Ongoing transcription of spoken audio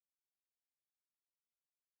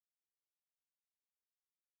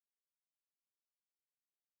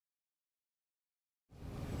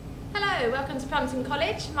Hello, welcome to Plumpton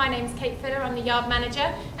College. My name's Kate Fuller, I'm the yard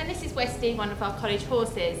manager, and this is Westy, one of our college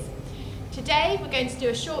horses. Today we're going to do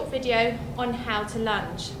a short video on how to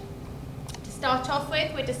lunge. To start off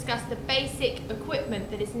with, we'll discuss the basic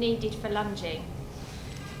equipment that is needed for lunging.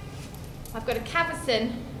 I've got a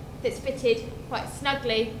cavesson that's fitted quite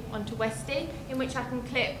snugly onto Westy, in which I can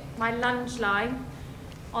clip my lunge line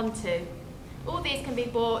onto. All these can be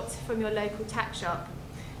bought from your local tack shop.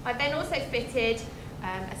 I've then also fitted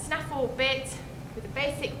a snaffle bit with a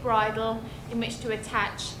basic bridle in which to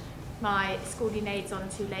attach my schooling aids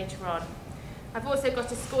onto later on. I've also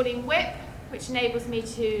got a schooling whip which enables me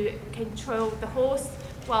to control the horse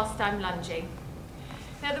whilst I'm lunging.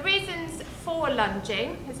 Now the reasons for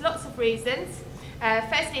lunging, there's lots of reasons.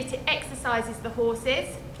 Firstly, it exercises the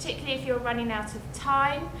horses, particularly if you're running out of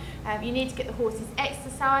time. You need to get the horses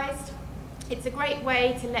exercised. It's a great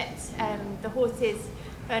way to let the horses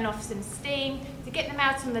burn off some steam, to get them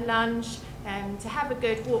out on the lunge, to have a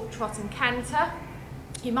good walk, trot and canter.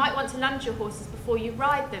 You might want to lunge your horses before you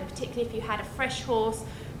ride them, particularly if you had a fresh horse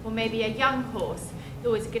or maybe a young horse. It's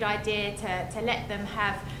always a good idea to let them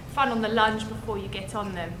have fun on the lunge before you get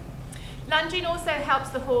on them. Lunging also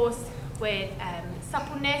helps the horse with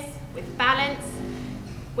suppleness, with balance,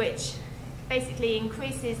 which basically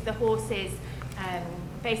increases the horse's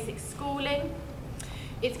basic schooling.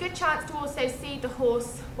 It's a good chance to also see the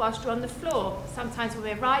horse whilst you're on the floor. Sometimes when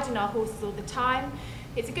we're riding our horses all the time,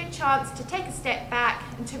 it's a good chance to take a step back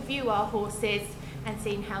and to view our horses and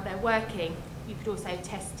seeing how they're working. You could also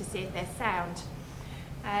test to see if they're sound.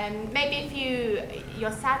 Maybe if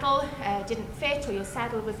your saddle didn't fit or your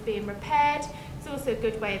saddle was being repaired, it's also a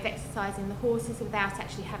good way of exercising the horses without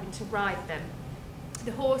actually having to ride them.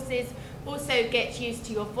 The horses also get used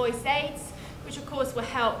to your voice aids, which of course will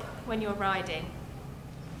help when you're riding.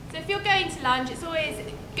 So if you're going to lunge, it's always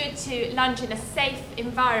good to lunge in a safe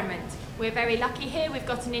environment. We're very lucky here, we've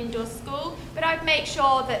got an indoor school, but I'd make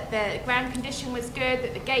sure that the ground condition was good,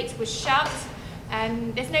 that the gate was shut.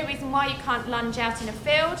 There's no reason why you can't lunge out in a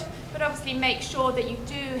field, but obviously make sure that you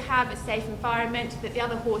do have a safe environment, that the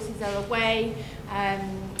other horses are away,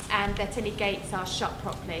 and that any gates are shut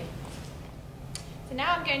properly. So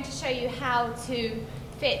now I'm going to show you how to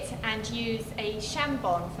fit and use a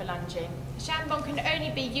Chambon for lunging. The Chambon can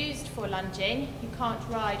only be used for lunging, you can't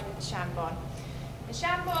ride with the Chambon. The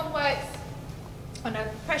Chambon works on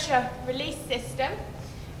a pressure release system.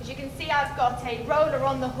 As you can see, I've got a roller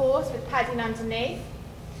on the horse with padding underneath.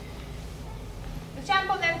 The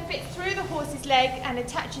Chambon then fits through the horse's leg and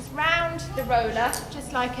attaches round the roller,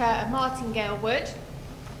 just like a martingale would.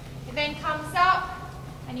 It then comes up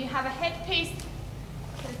and you have a headpiece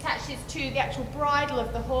that attaches to the actual bridle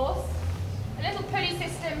of the horse. A little pulley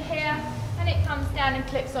system here, and it comes down and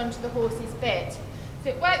clips onto the horse's bit. So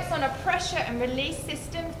it works on a pressure and release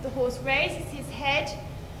system. The horse raises his head,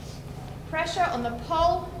 pressure on the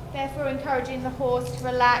pole, therefore encouraging the horse to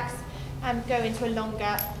relax and go into a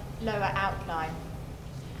longer, lower outline.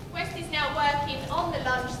 Westy's now working on the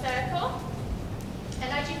lunge circle,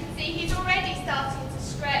 and as you can see, he's already starting to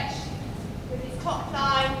stretch with his top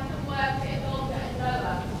line and work a bit longer and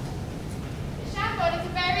lower. The Chambon is a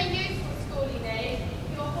very useful schooling aid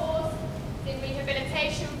if your horse is in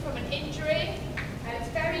rehabilitation from an injury, and it's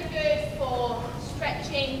very good for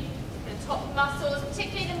stretching the top muscles,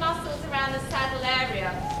 particularly the muscles around the saddle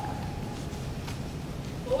area.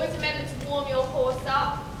 Always remember to warm your horse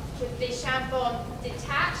up with the Chambon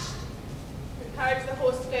detached. Encourage the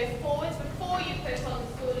horse to go forwards before you put on the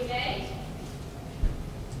schooling aid.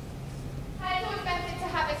 And it's always better to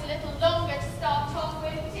have it a little longer to start off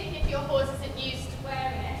with, particularly if your horse isn't used to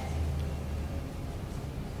wearing it.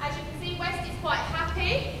 As you can see, Westy's quite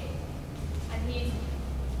happy, and he's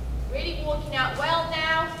really walking out well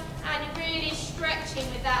now, and really stretching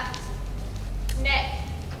with that neck,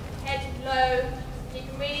 head low. You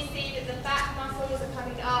can really see that the back muscles are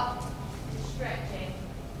coming up and stretching.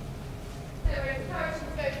 So we're encouraged to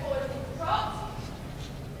go forward in the trot,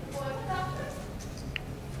 forward up.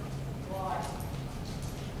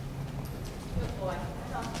 Good boy.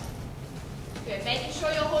 Good. Making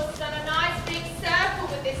sure your horse has done a nice big circle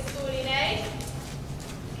with this schooling aid.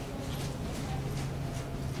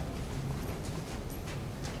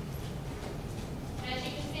 And as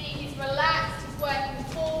you can see, he's relaxed, he's working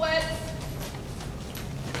forwards.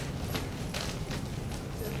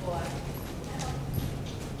 Good boy.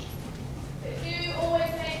 But do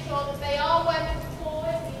always make sure that they are working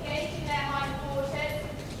forwards, engaging their hindquarters,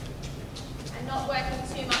 and not working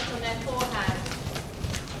too much on their forehand.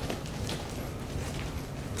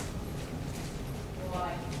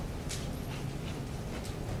 Right.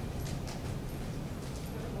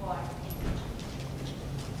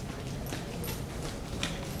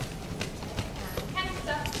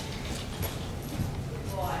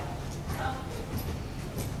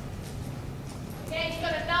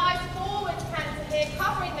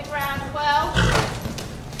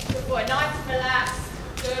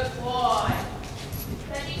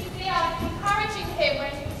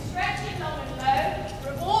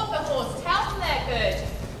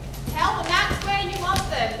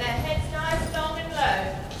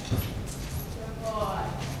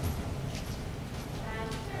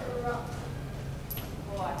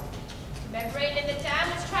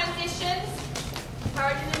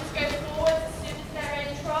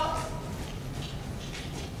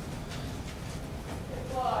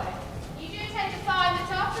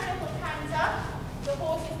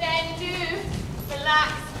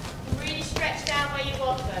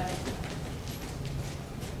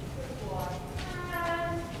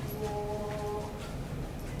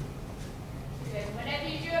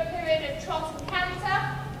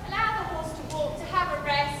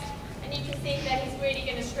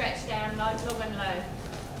 stretch down long and low.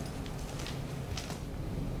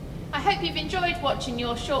 I hope you've enjoyed watching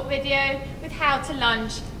your short video with how to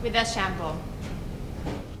lunge with a Chambon.